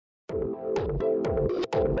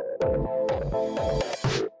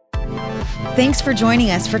Thanks for joining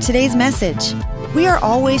us for today's message. We are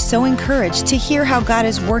always so encouraged to hear how God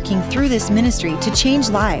is working through this ministry to change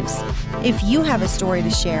lives. If you have a story to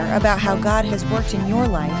share about how God has worked in your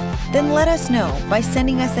life, then let us know by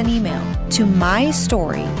sending us an email to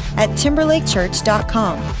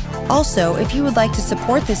mystory@timberlakechurch.com. Also, if you would like to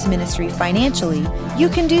support this ministry financially, you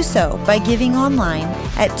can do so by giving online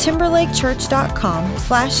at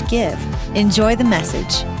timberlakechurch.com/give. Enjoy the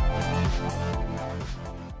message.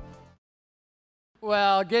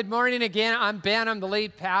 Well, good morning again. I'm Ben. I'm the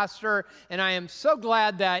lead pastor, and I am so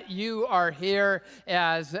glad that you are here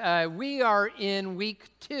as we are in week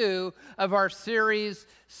 2 of our series,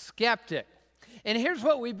 Skeptic. And here's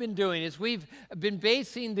what we've been doing is we've been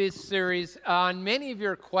basing this series on many of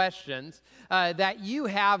your questions that you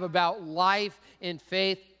have about life and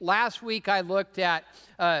faith. Last week I looked at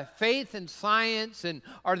faith and science and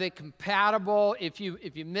are they compatible? If you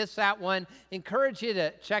missed that one, encourage you to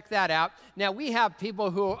check that out. Now we have people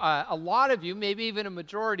who, a lot of you, maybe even a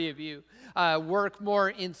majority of you, work more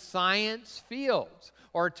in science fields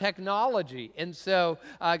or technology. And so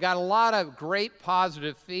I got a lot of great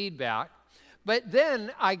positive feedback. But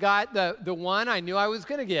then I got the one I knew I was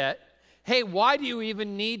going to get. Hey, why do you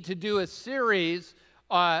even need to do a series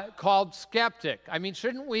called Skeptic? I mean,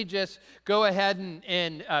 shouldn't we just go ahead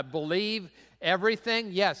and believe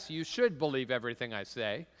everything? Yes, you should believe everything I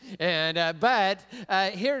say. And but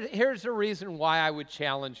here's the reason why I would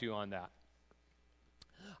challenge you on that.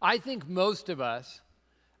 I think most of us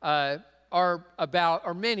many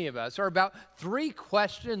of us are about 3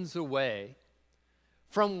 questions away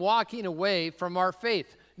from walking away from our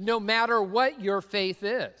faith, no matter what your faith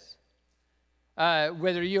is.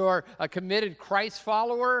 Whether you're a committed Christ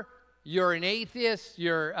follower, you're an atheist,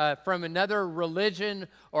 you're from another religion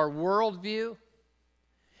or worldview.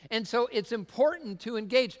 And so it's important to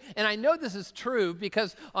engage. And I know this is true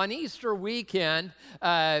because on Easter weekend,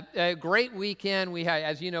 a great weekend, we had,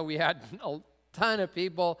 as you know, we had a ton of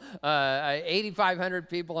people, 8,500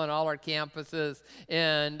 people on all our campuses,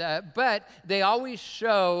 and but they always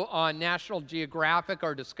show on National Geographic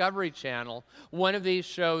or Discovery Channel one of these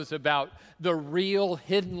shows about the real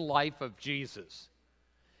hidden life of Jesus.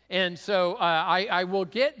 And so I will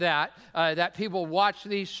get that people watch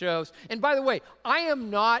these shows. And by the way, I am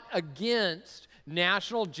not against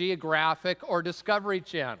National Geographic or Discovery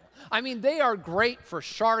Channel. I mean, they are great for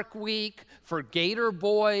Shark Week, for Gator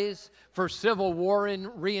Boys, for Civil War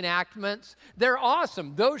reenactments. They're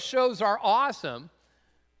awesome. Those shows are awesome.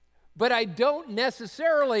 But I don't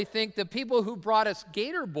necessarily think the people who brought us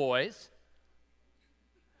Gator Boys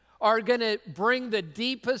are going to bring the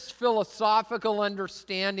deepest philosophical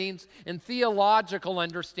understandings and theological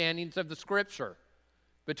understandings of the Scripture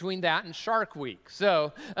between that and Shark Week.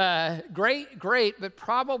 So great, but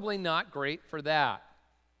probably not great for that.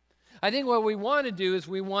 I think what we want to do is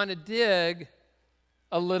we want to dig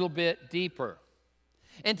a little bit deeper.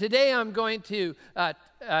 And today I'm going to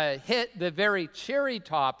hit the very cheery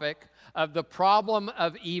topic of the problem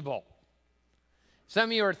of evil.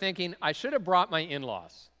 Some of you are thinking, I should have brought my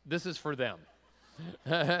in-laws. This is for them.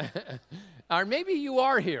 Or maybe you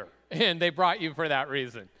are here and they brought you for that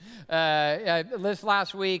reason. This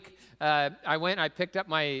last week, I picked up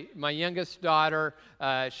my youngest daughter.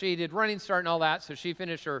 She did Running Start and all that, so she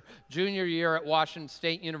finished her junior year at Washington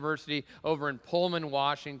State University over in Pullman,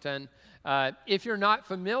 Washington. If you're not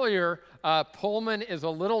familiar, Pullman is a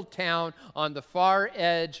little town on the far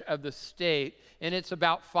edge of the state, and it's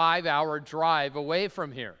about 5-hour drive away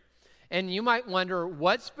from here. And you might wonder,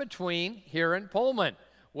 what's between here and Pullman?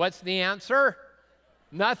 What's the answer?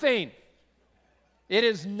 Nothing. It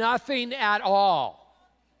is nothing at all.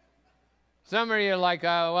 Some of you are like,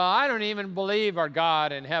 well, I don't even believe our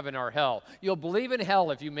God in heaven or hell. You'll believe in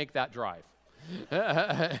hell if you make that drive.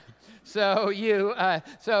 So I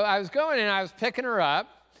was going and I was picking her up,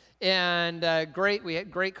 and we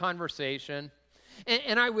had great conversation.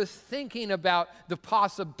 And I was thinking about the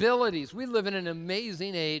possibilities. We live in an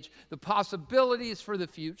amazing age, the possibilities for the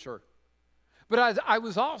future. But I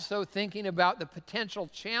was also thinking about the potential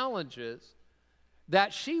challenges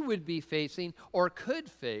that she would be facing or could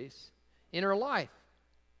face in her life.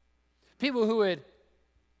 People who would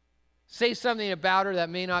say something about her that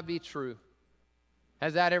may not be true.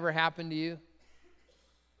 Has that ever happened to you?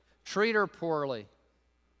 Treat her poorly.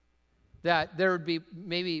 That there would be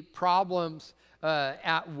maybe problems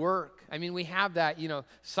at work. I mean, we have that,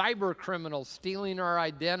 cyber criminals stealing our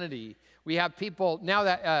identity. We have people, now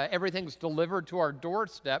that everything's delivered to our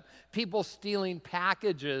doorstep, people stealing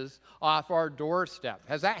packages off our doorstep.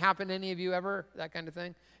 Has that happened to any of you ever, that kind of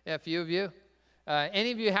thing? Yeah, a few of you?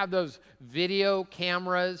 Any of you have those video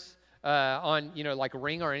cameras on, like a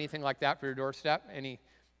Ring or anything like that for your doorstep?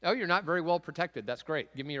 Oh, you're not very well protected. That's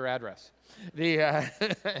great. Give me your address. No,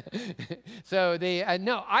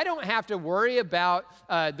 I don't have to worry about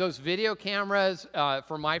those video cameras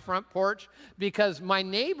for my front porch because my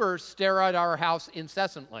neighbors stare at our house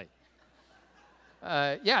incessantly.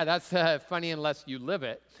 Yeah, that's funny unless you live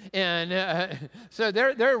it. And so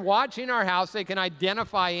they're watching our house. They can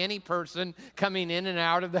identify any person coming in and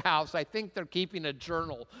out of the house. I think they're keeping a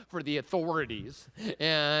journal for the authorities.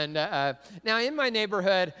 And now in my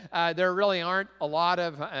neighborhood, there really aren't a lot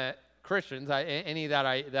of Christians, any that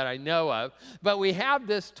I know of. But we have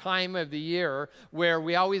this time of the year where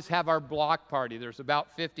we always have our block party. There's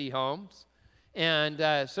about 50 homes.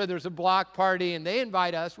 And so there's a block party, and they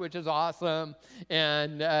invite us, which is awesome.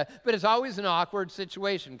 And but it's always an awkward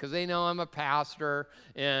situation because they know I'm a pastor,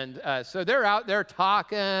 and so they're out there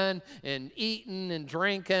talking and eating and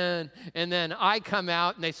drinking. And then I come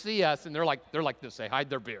out, and they see us, and they're like this. They hide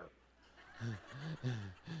their beer.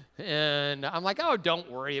 And I'm like, oh, don't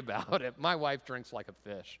worry about it. My wife drinks like a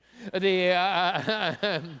fish.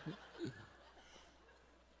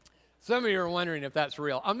 Some of you are wondering if that's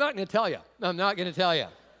real. I'm not going to tell you.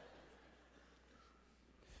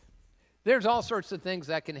 There's all sorts of things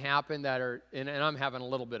that can happen that are, and I'm having a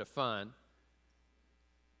little bit of fun.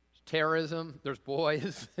 Terrorism, there's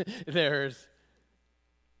boys, there's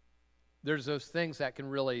those things that can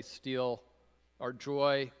really steal our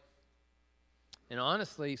joy. And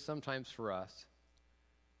honestly, sometimes for us,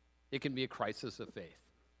 it can be a crisis of faith.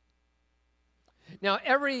 Now,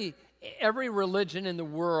 every religion in the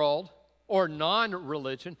world, or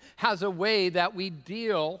non-religion, has a way that we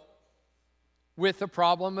deal with the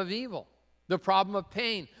problem of evil, the problem of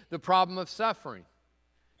pain, the problem of suffering.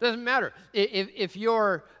 Doesn't matter. If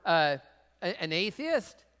you're an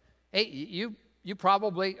atheist, hey, you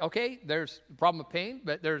probably, okay, there's the problem of pain,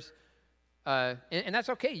 but there's, and that's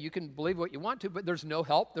okay. You can believe what you want to, but there's no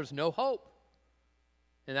help, there's no hope.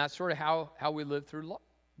 And that's sort of how we go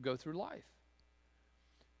through life.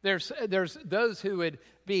 There's those who would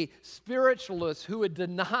be spiritualists who would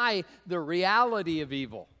deny the reality of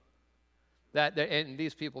evil. And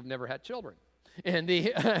these people have never had children. And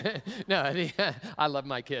I love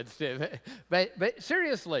my kids too. But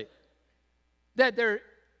seriously, even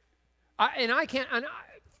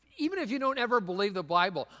if you don't ever believe the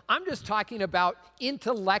Bible, I'm just talking about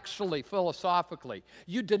intellectually, philosophically.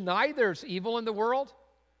 You deny there's evil in the world?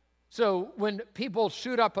 So when people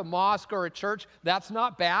shoot up a mosque or a church, that's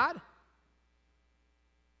not bad?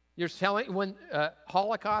 You're telling when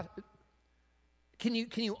Holocaust, can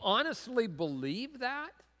you honestly believe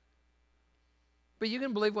that? But you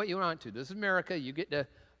can believe what you want to. This is America. You get to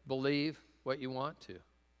believe what you want to.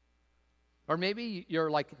 Or maybe you're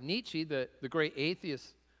like Nietzsche, the great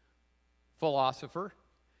atheist philosopher.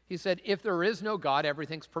 He said, if there is no God,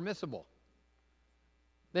 everything's permissible.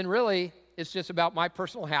 Then really, it's just about my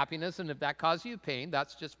personal happiness, and if that causes you pain,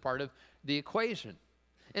 that's just part of the equation.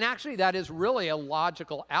 And actually, that is really a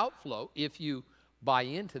logical outflow if you buy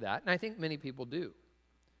into that, and I think many people do.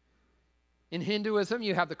 In Hinduism,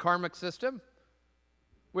 you have the karmic system,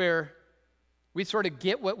 where we sort of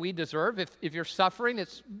get what we deserve. If you're suffering,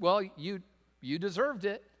 it's, well, you deserved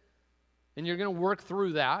it, and you're going to work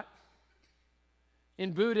through that.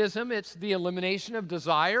 In Buddhism, it's the elimination of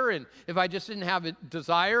desire, and if I just didn't have a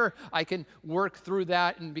desire, I can work through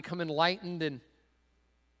that and become enlightened.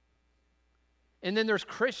 And then there's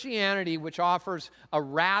Christianity, which offers a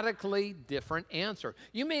radically different answer.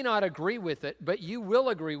 You may not agree with it, but you will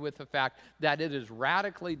agree with the fact that it is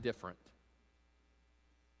radically different.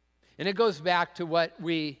 And it goes back to what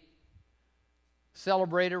we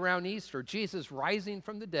celebrate around Easter, Jesus rising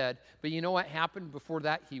from the dead, but you know what happened before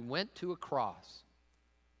that? He went to a cross.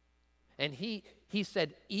 And he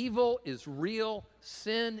said, evil is real,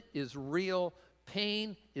 sin is real,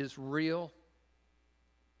 pain is real.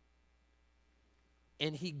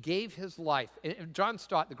 And he gave his life. And John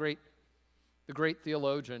Stott, the great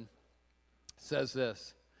theologian, says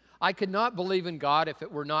this: I could not believe in God if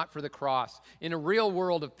it were not for the cross. In a real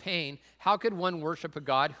world of pain, how could one worship a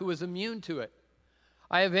God who is immune to it?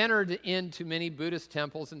 I have entered into many Buddhist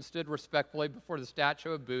temples and stood respectfully before the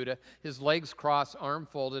statue of Buddha, his legs crossed, arm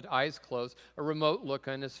folded, eyes closed, a remote look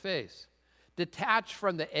on his face, detached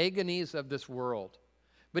from the agonies of this world.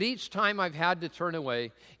 But each time I've had to turn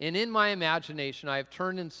away, and in my imagination I have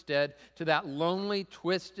turned instead to that lonely,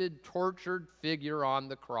 twisted, tortured figure on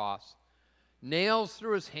the cross. Nails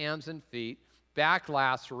through his hands and feet, back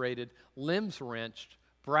lacerated, limbs wrenched,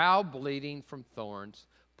 brow bleeding from thorns,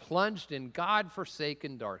 plunged in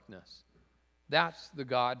God-forsaken darkness. That's the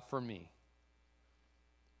God for me.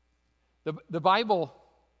 The Bible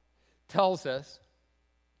tells us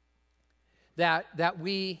that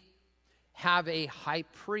we have a high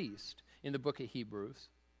priest in the book of Hebrews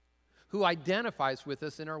who identifies with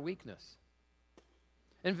us in our weakness.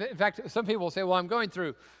 In fact, some people will say, well, I'm going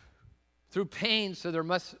through pain, so there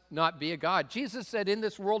must not be a God. Jesus said, in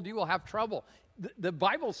this world you will have trouble. The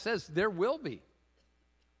Bible says there will be.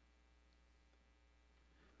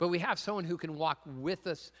 But we have someone who can walk with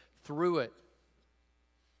us through it.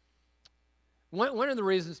 One of the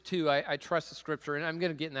reasons, too, I trust the Scripture, and I'm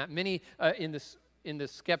going to get in that. Many in the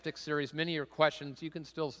Skeptic series, many of your questions, you can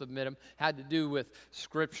still submit them, had to do with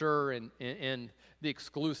Scripture and the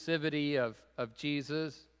exclusivity of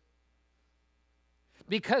Jesus.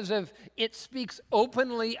 Because it speaks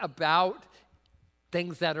openly about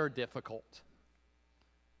things that are difficult.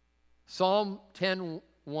 Psalm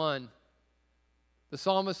 10:1, the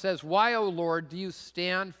psalmist says, "Why, O Lord, do you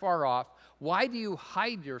stand far off? Why do you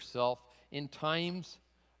hide yourself in times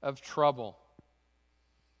of trouble?"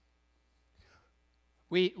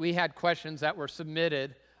 We had questions that were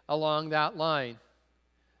submitted along that line.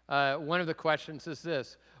 One of the questions is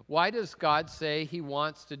this: why does God say he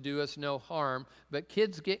wants to do us no harm, but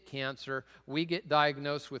kids get cancer, we get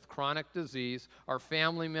diagnosed with chronic disease, our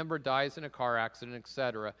family member dies in a car accident,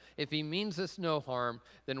 etc.? If he means us no harm,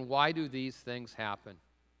 then why do these things happen?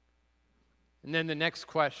 And then the next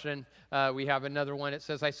question, we have another one. It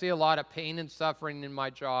says, I see a lot of pain and suffering in my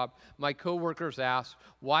job. My coworkers ask,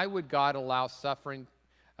 why would God allow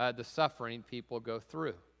the suffering people go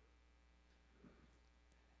through?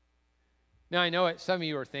 Now, I know some of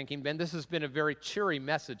you are thinking, Ben, this has been a very cheery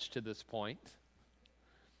message to this point.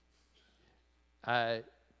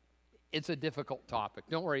 It's a difficult topic.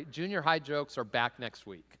 Don't worry, junior high jokes are back next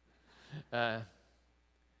week. But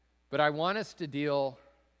I want us to deal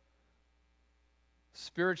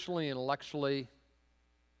spiritually, intellectually,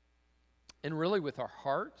 and really with our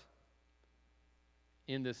heart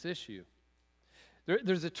in this issue.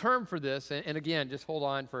 There's a term for this, and again, just hold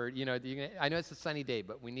on for, I know it's a sunny day,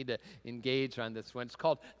 but we need to engage on this one. It's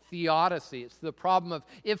called theodicy. It's the problem of,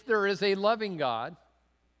 if there is a loving God,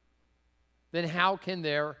 then how can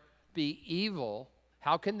there be evil?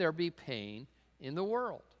 How can there be pain in the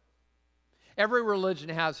world? Every religion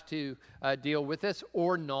has to deal with this,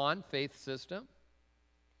 or non-faith system.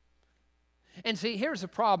 And see, here's the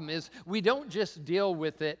problem is we don't just deal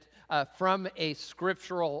with it from a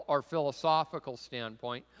scriptural or philosophical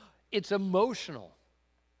standpoint. It's emotional.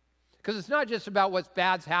 Because it's not just about what's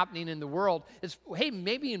bad's happening in the world. It's, hey,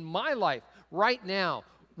 maybe in my life, right now,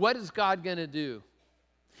 what is God going to do?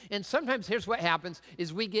 And sometimes here's what happens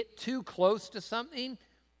is we get too close to something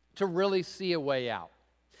to really see a way out.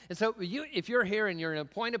 And so if you're here and you're in a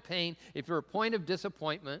point of pain, if you're at a point of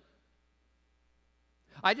disappointment,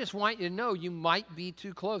 I just want you to know you might be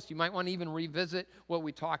too close. You might want to even revisit what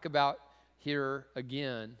we talk about here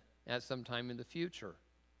again at some time in the future.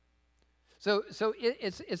 So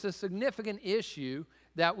it's a significant issue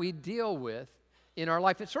that we deal with in our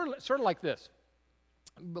life. It's sort of like this,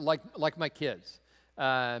 like my kids.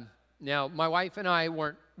 Now, my wife and I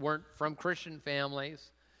weren't from Christian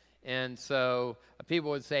families, and so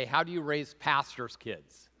people would say, "How do you raise pastors'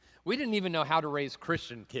 kids?" We didn't even know how to raise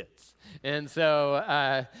Christian kids. And so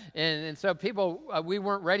and so people, we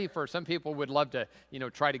weren't ready for, some people would love to,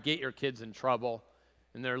 try to get your kids in trouble.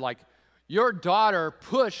 And they're like, your daughter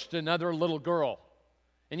pushed another little girl.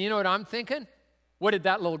 And you know what I'm thinking? What did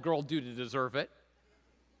that little girl do to deserve it?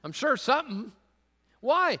 I'm sure something.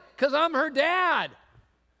 Why? Because I'm her dad.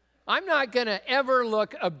 I'm not going to ever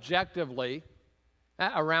look objectively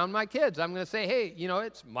around my kids. I'm going to say, hey,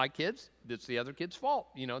 it's my kids. It's the other kid's fault.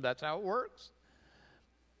 That's how it works.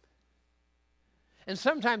 And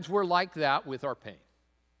sometimes we're like that with our pain.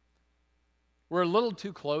 We're a little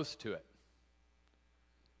too close to it.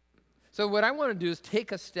 So what I want to do is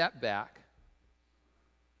take a step back.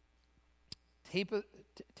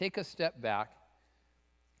 Take a step back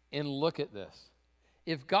and look at this.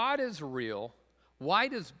 If God is real, why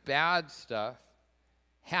does bad stuff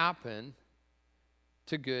happen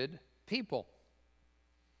to good people?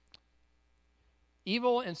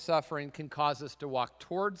 Evil and suffering can cause us to walk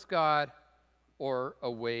towards God or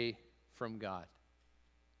away from God.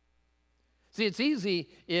 See, it's easy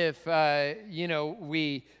if,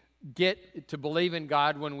 we get to believe in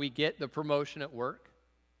God when we get the promotion at work.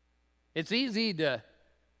 It's easy to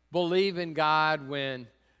believe in God when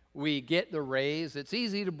we get the raise. It's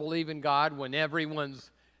easy to believe in God when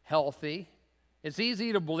everyone's healthy. It's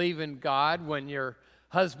easy to believe in God when your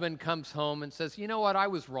husband comes home and says, you know what, I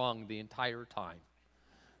was wrong the entire time.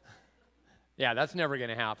 Yeah, that's never going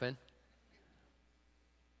to happen.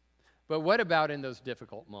 But what about in those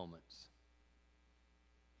difficult moments?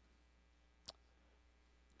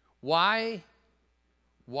 Why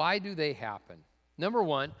do they happen? Number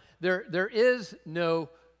one, there is no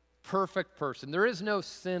perfect person. There is no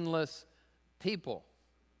sinless people.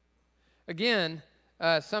 Again,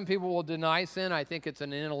 some people will deny sin. I think it's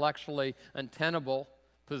an intellectually untenable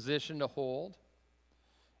position to hold.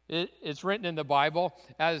 It's written in the Bible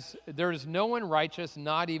as there is no one righteous,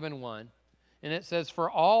 not even one. And it says, for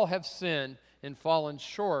all have sinned and fallen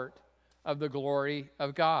short of the glory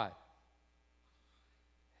of God.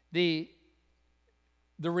 The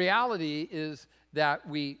reality is that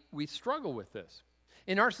we struggle with this.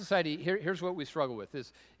 In our society, here's what we struggle with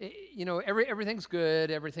is, everything's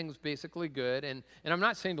good, everything's basically good, and I'm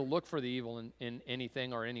not saying to look for the evil in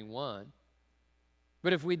anything or anyone,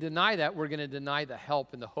 but if we deny that, we're going to deny the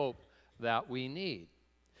help and the hope that we need.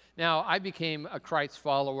 Now, I became a Christ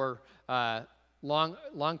follower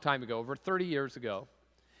long time ago, over 30 years ago,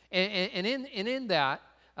 and in that,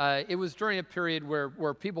 it was during a period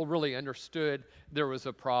where people really understood there was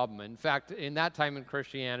a problem. In fact, in that time in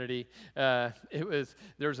Christianity,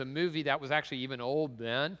 there's a movie that was actually even old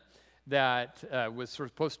then that was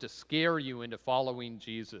supposed to scare you into following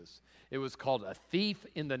Jesus. It was called A Thief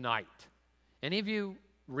in the Night. Any of you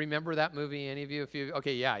remember that movie? Any of you?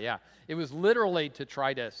 Okay, yeah. It was literally to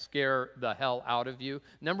try to scare the hell out of you.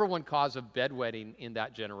 Number one cause of bedwetting in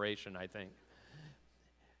that generation, I think.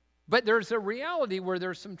 But there's a reality where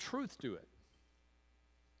there's some truth to it.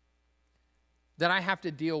 That I have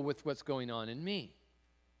to deal with what's going on in me.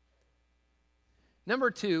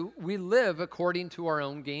 Number two, we live according to our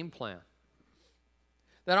own game plan.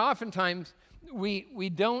 That oftentimes we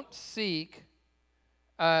don't seek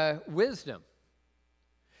wisdom.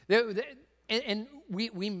 And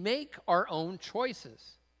we make our own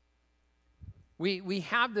choices. We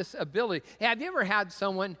have this ability. Hey, have you ever had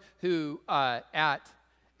someone who at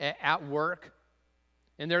work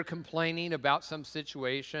and they're complaining about some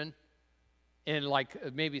situation and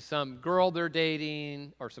like maybe some girl they're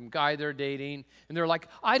dating or some guy they're dating, and they're like,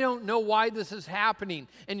 I don't know why this is happening.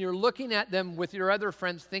 And you're looking at them with your other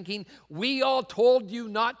friends thinking, we all told you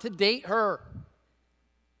not to date her.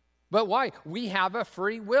 But why? We have a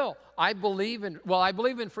free will. I believe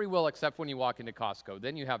in free will except when you walk into Costco.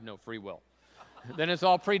 Then you have no free will. Then it's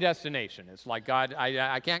all predestination. It's like, God,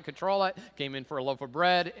 I can't control it. Came in for a loaf of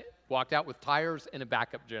bread, walked out with tires and a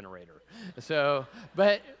backup generator. So,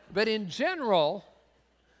 but in general,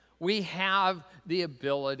 we have the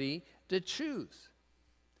ability to choose.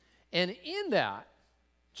 And in that,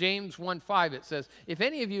 James 1:5, it says, if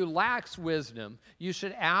any of you lacks wisdom, you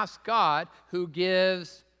should ask God, who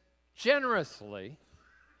gives generously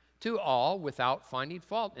to all without finding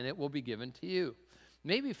fault, and it will be given to you.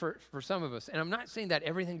 Maybe for some of us, and I'm not saying that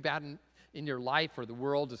everything bad in your life or the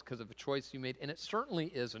world is because of a choice you made, and it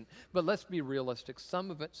certainly isn't, but let's be realistic. Some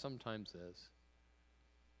of it sometimes is.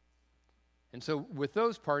 And so with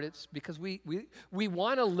those parts, it's because we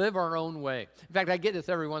want to live our own way. In fact, I get this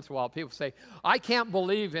every once in a while. People say, I can't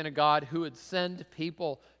believe in a God who would send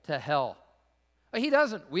people to hell. He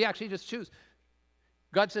doesn't. We actually just choose.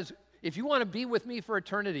 God says, if you want to be with me for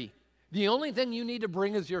eternity, the only thing you need to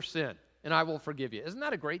bring is your sin, and I will forgive you. Isn't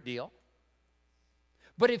that a great deal?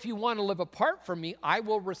 But if you want to live apart from me, I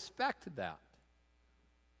will respect that.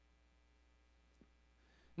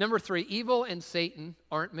 Number 3, evil and Satan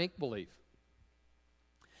aren't make-believe.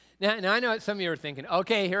 Now, I know some of you are thinking,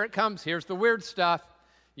 okay, here it comes. Here's the weird stuff.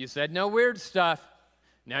 You said no weird stuff.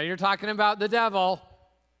 Now you're talking about the devil.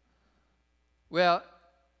 Well,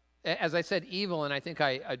 as I said, evil, and I think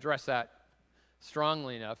I addressed that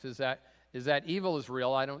strongly enough, is that evil is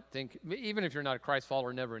real. I don't think, even if you're not a Christ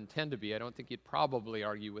follower, never intend to be, I don't think you'd probably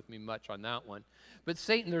argue with me much on that one. But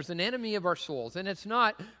Satan, there's an enemy of our souls, and it's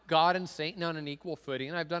not God and Satan on an equal footing.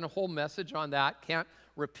 And I've done a whole message on that. Can't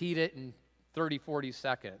repeat it in 30, 40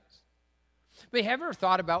 seconds. But have you ever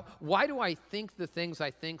thought about, why do I think the things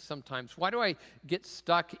I think sometimes? Why do I get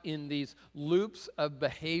stuck in these loops of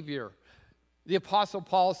behavior? The Apostle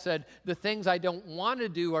Paul said, the things I don't want to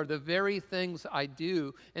do are the very things I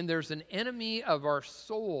do. And there's an enemy of our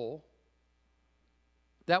soul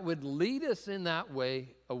that would lead us in that way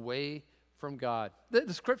away from God.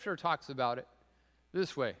 The scripture talks about it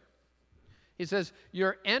this way. He says,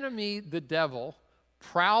 your enemy, the devil,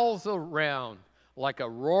 prowls around like a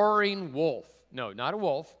roaring wolf. No, not a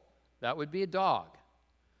wolf. That would be a dog.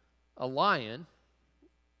 A lion.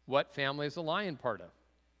 What family is a lion part of?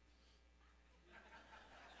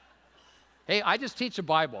 Hey, I just teach the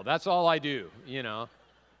Bible. That's all I do, you know.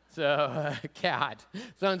 So, cat.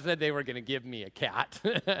 Someone said they were going to give me a cat,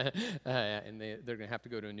 and they're going to have to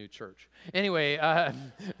go to a new church. Anyway,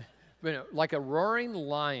 like a roaring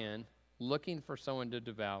lion looking for someone to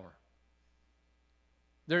devour.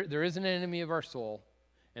 There is an enemy of our soul,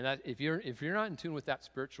 and that if you're not in tune with that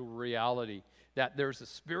spiritual reality, that there's a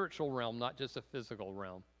spiritual realm, not just a physical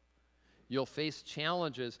realm, you'll face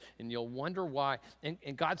challenges and you'll wonder why.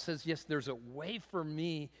 And God says, yes, there's a way for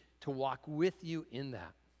me to walk with you in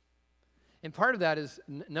that. And part of that is,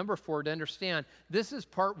 number 4, to understand this is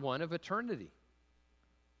part 1 of eternity.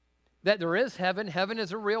 That there is heaven. Heaven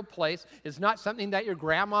is a real place. It's not something that your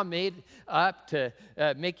grandma made up to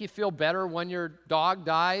make you feel better when your dog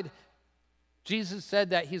died. Jesus said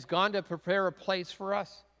that he's gone to prepare a place for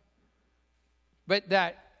us, but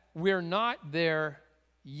that we're not there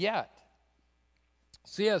yet.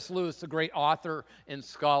 C.S. Lewis, the great author and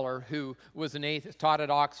scholar who was an atheist, taught at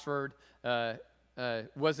Oxford,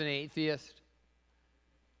 was an atheist,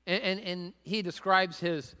 and he describes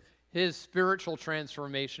his spiritual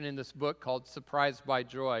transformation in this book called Surprised by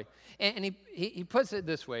Joy. And he puts it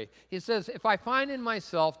this way. He says, if I find in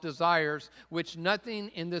myself desires which nothing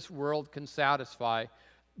in this world can satisfy,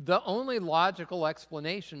 the only logical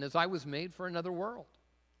explanation is I was made for another world.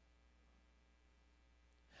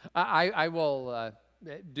 I will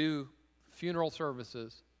do funeral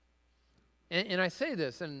services. And I say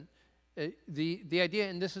this, and the idea,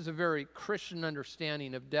 and this is a very Christian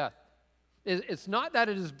understanding of death, it's not that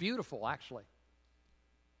it is beautiful, actually.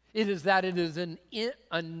 It is that it is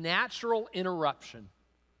a natural interruption.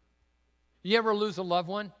 You ever lose a loved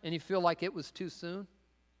one and you feel like it was too soon?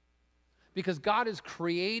 Because God has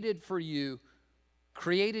created you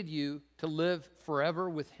to live forever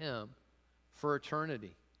with Him for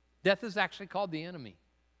eternity. Death is actually called the enemy.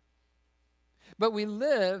 But we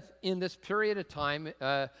live in this period of time,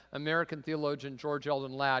 American theologian George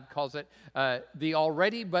Eldon Ladd calls it the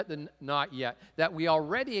already but the not yet, that we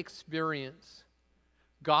already experience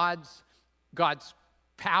God's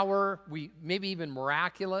power, maybe even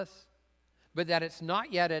miraculous, but that it's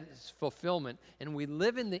not yet at its fulfillment, and we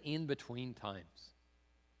live in the in-between times.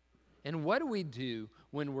 And what do we do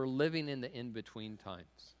when we're living in the in-between times?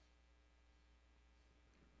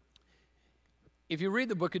 If you read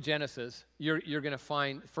the book of Genesis, you're going to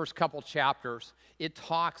find first couple chapters, it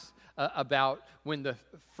talks about when the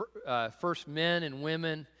first men and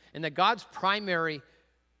women, and that God's primary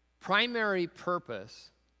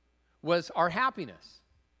purpose was our happiness.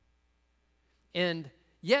 And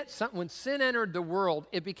yet, when sin entered the world,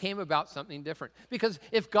 it became about something different. Because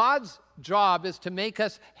if God's job is to make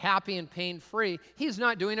us happy and pain-free, He's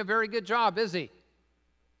not doing a very good job, is He?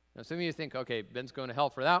 Now, some of you think, okay, Ben's going to hell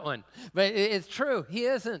for that one. But it's true, He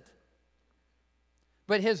isn't.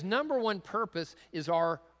 But His number one purpose is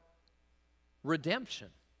our redemption.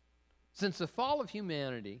 Since the fall of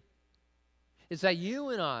humanity, is that you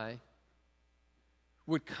and I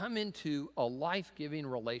would come into a life-giving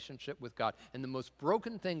relationship with God. And the most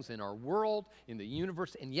broken things in our world, in the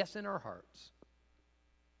universe, and yes, in our hearts,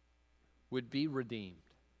 would be redeemed.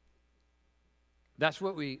 That's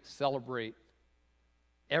what we celebrate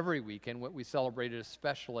every week, and what we celebrated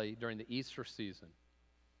especially during the Easter season.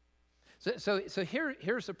 So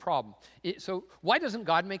here's the problem. So why doesn't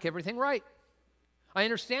God make everything right? I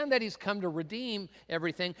understand that He's come to redeem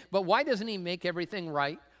everything, but why doesn't He make everything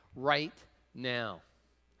right now?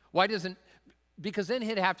 Why doesn't? Because then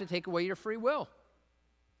He'd have to take away your free will.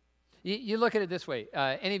 You look at it this way.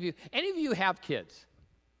 Any of you have kids?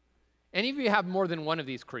 Any of you have more than one of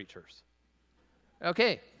these creatures?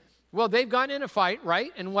 Okay. Well, they've gotten in a fight,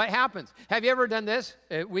 right? And what happens? Have you ever done this?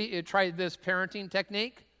 We tried this parenting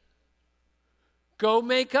technique. Go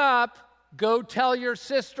make up. Go tell your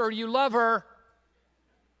sister you love her.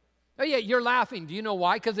 Oh, yeah, you're laughing. Do you know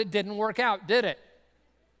why? Because it didn't work out, did it?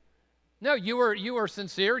 No, you were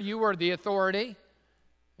sincere. You were the authority.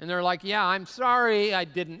 And they're like, yeah, I'm sorry I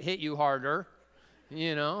didn't hit you harder.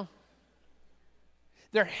 You know?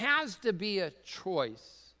 There has to be a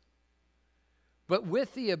choice. But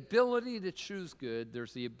with the ability to choose good,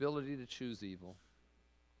 there's the ability to choose evil.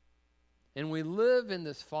 And we live in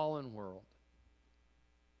this fallen world.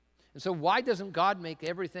 And so why doesn't God make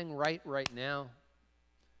everything right now?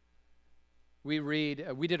 We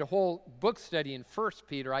did a whole book study in 1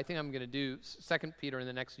 Peter. I think I'm going to do 2 Peter in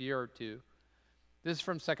the next year or two. This is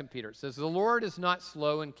from 2 Peter. It says, the Lord is not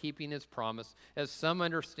slow in keeping His promise, as some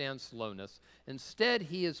understand slowness. Instead,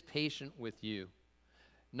 He is patient with you,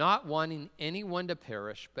 not wanting anyone to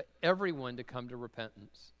perish, but everyone to come to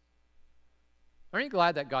repentance. Aren't you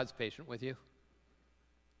glad that God's patient with you?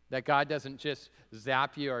 That God doesn't just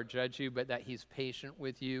zap you or judge you, but that He's patient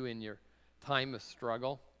with you in your time of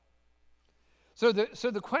struggle? So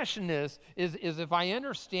the question is if I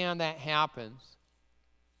understand that happens,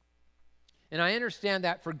 and I understand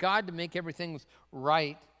that for God to make everything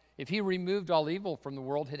right, if He removed all evil from the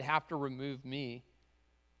world, He'd have to remove me.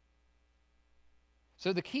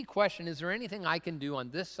 So the key question, is there anything I can do on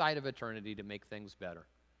this side of eternity to make things better?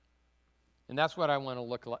 And that's what I want to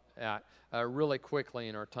look at really quickly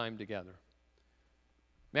in our time together.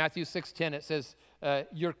 Matthew 6:10, it says,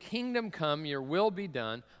 your kingdom come, your will be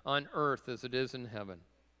done on earth as it is in heaven.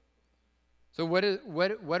 So what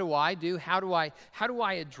do I do? How do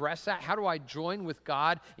I address that? How do I join with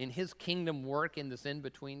God in his kingdom work in this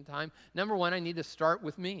in-between time? Number one, I need to start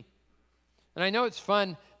with me. And I know it's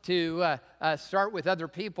fun to start with other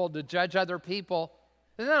people, to judge other people.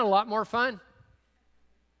 Isn't that a lot more fun?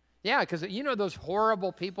 Yeah, because you know those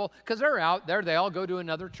horrible people, because they're out there. They all go to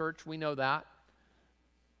another church. We know that.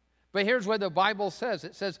 But here's what the Bible says.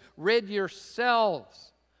 It says, rid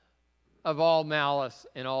yourselves of all malice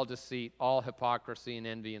and all deceit, all hypocrisy and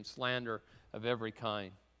envy and slander of every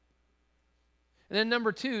kind. And then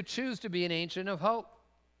number two, choose to be an agent of hope.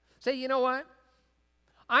 Say, you know what?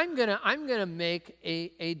 I'm gonna make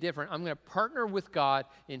a difference. I'm gonna partner with God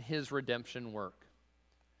in his redemption work.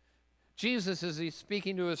 Jesus, as he's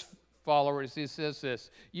speaking to his followers, he says this,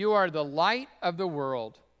 you are the light of the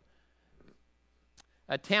world.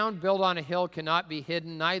 A town built on a hill cannot be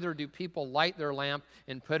hidden, neither do people light their lamp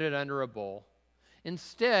and put it under a bowl.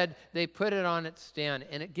 Instead, they put it on its stand,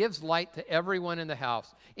 and it gives light to everyone in the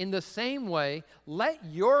house. In the same way, let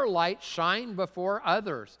your light shine before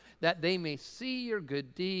others, that they may see your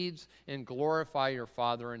good deeds and glorify your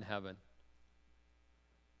Father in heaven.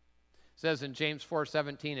 It says in James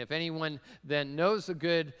 4:17, if anyone then knows the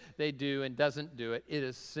good they do and doesn't do it, it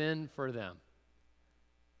is sin for them.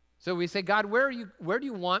 So we say, God, where do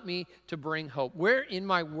you want me to bring hope? Where in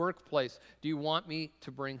my workplace do you want me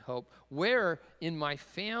to bring hope? Where in my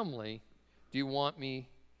family do you want me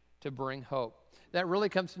to bring hope? That really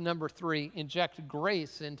comes to number three, inject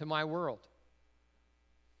grace into my world.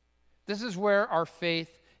 This is where our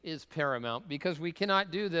faith is paramount, because we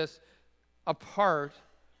cannot do this apart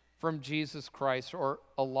from Jesus Christ or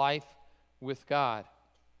a life with God.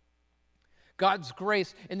 God's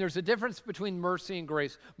grace, and there's a difference between mercy and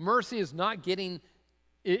grace. Mercy is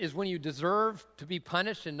when you deserve to be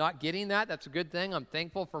punished and not getting that. That's a good thing. I'm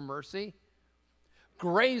thankful for mercy.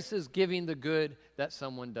 Grace is giving the good that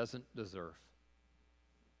someone doesn't deserve.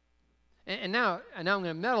 And now I'm going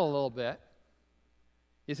to meddle a little bit.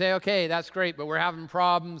 You say, okay, that's great, but we're having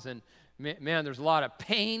problems, and man, there's a lot of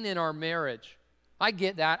pain in our marriage. I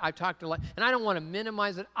get that. I've talked to a lot, and I don't want to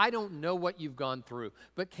minimize it. I don't know what you've gone through.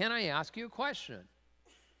 But can I ask you a question?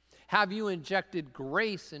 Have you injected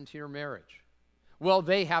grace into your marriage? Well,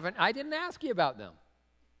 they haven't. I didn't ask you about them.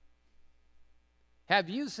 Have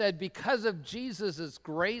you said, because of Jesus'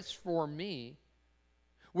 grace for me,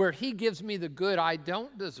 where he gives me the good I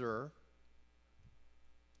don't deserve,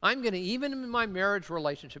 I'm going to, even in my marriage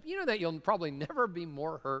relationship, you know that you'll probably never be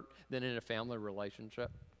more hurt than in a family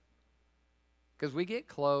relationship? Because we get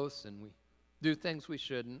close and we do things we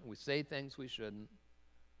shouldn't, we say things we shouldn't.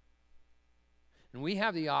 And we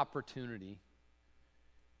have the opportunity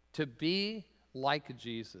to be like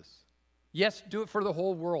Jesus. Yes, do it for the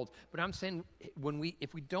whole world. But I'm saying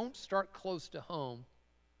if we don't start close to home,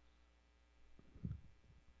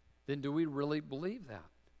 then do we really believe that?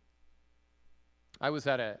 I was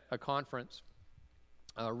at a conference.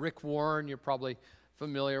 Rick Warren, you're probably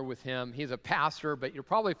familiar with him. He's a pastor, but you're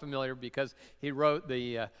probably familiar because he wrote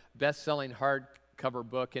the best-selling hardcover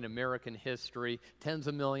book in American history, tens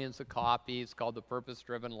of millions of copies, called The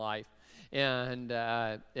Purpose-Driven Life. And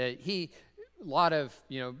he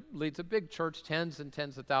leads a big church, tens and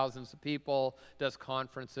tens of thousands of people, does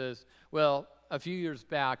conferences. Well, a few years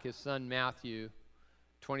back, his son Matthew,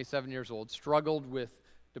 27 years old, struggled with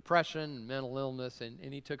depression and mental illness,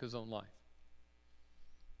 and he took his own life.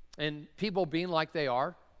 And people being like they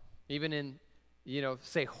are, even in,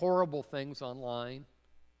 say horrible things online.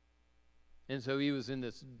 And so he was in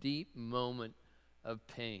this deep moment of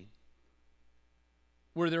pain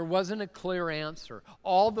where there wasn't a clear answer.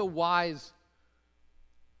 All the whys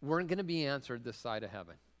weren't going to be answered this side of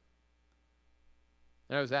heaven.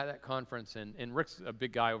 And I was at that conference, and Rick's a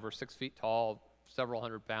big guy, over 6 feet tall, several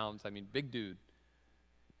hundred pounds. I mean, big dude.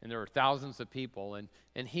 And there were thousands of people,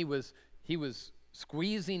 and he was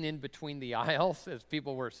squeezing in between the aisles as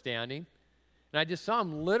people were standing. And I just saw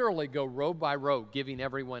him literally go row by row, giving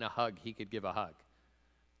everyone a hug he could give a hug.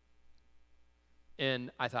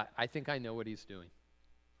 And I thought, I think I know what he's doing.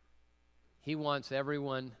 He wants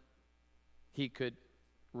everyone he could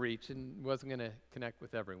reach, and wasn't going to connect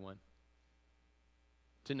with everyone,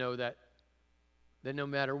 to know that no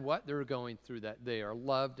matter what they're going through, that they are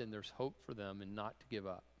loved and there's hope for them, and not to give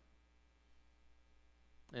up.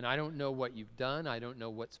 And I don't know what you've done. I don't know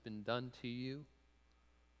what's been done to you.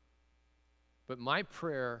 But my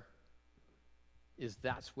prayer is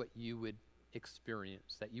that's what you would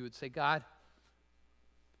experience, that you would say, God,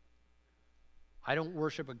 I don't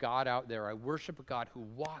worship a God out there. I worship a God who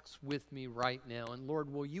walks with me right now. And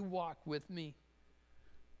Lord, will you walk with me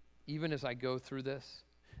even as I go through this?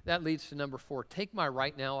 That leads to number 4, take my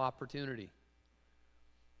right now opportunity.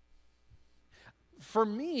 For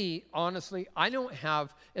me, honestly, I don't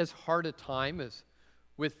have as hard a time as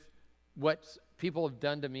with what people have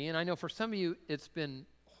done to me. And I know for some of you, it's been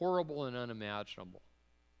horrible and unimaginable.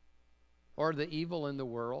 Or the evil in the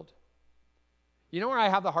world. You know where I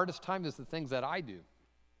have the hardest time is the things that I do.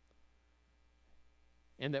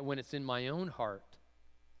 And that when it's in my own heart.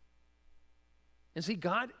 And see,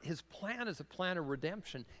 God, his plan is a plan of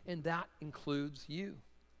redemption, and that includes you.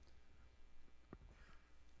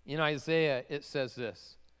 In Isaiah, it says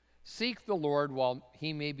this, seek the Lord while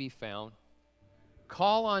he may be found.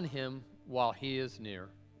 Call on him while he is near.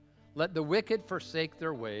 Let the wicked forsake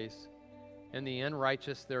their ways, and the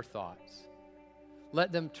unrighteous their thoughts.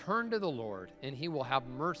 Let them turn to the Lord, and he will have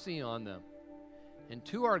mercy on them, and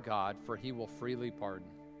to our God, for he will freely pardon.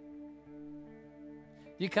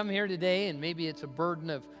 You come here today, and maybe it's a burden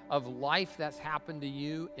of life that's happened to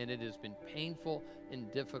you, and it has been painful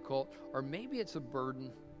and difficult, or maybe it's a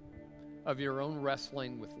burden of your own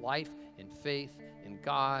wrestling with life and faith and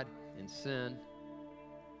God and sin.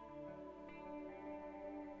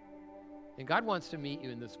 And God wants to meet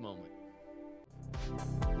you in this moment.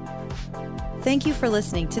 Thank you for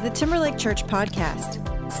listening to the Timberlake Church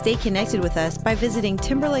podcast. Stay connected with us by visiting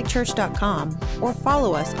timberlakechurch.com or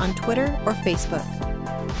follow us on Twitter or Facebook.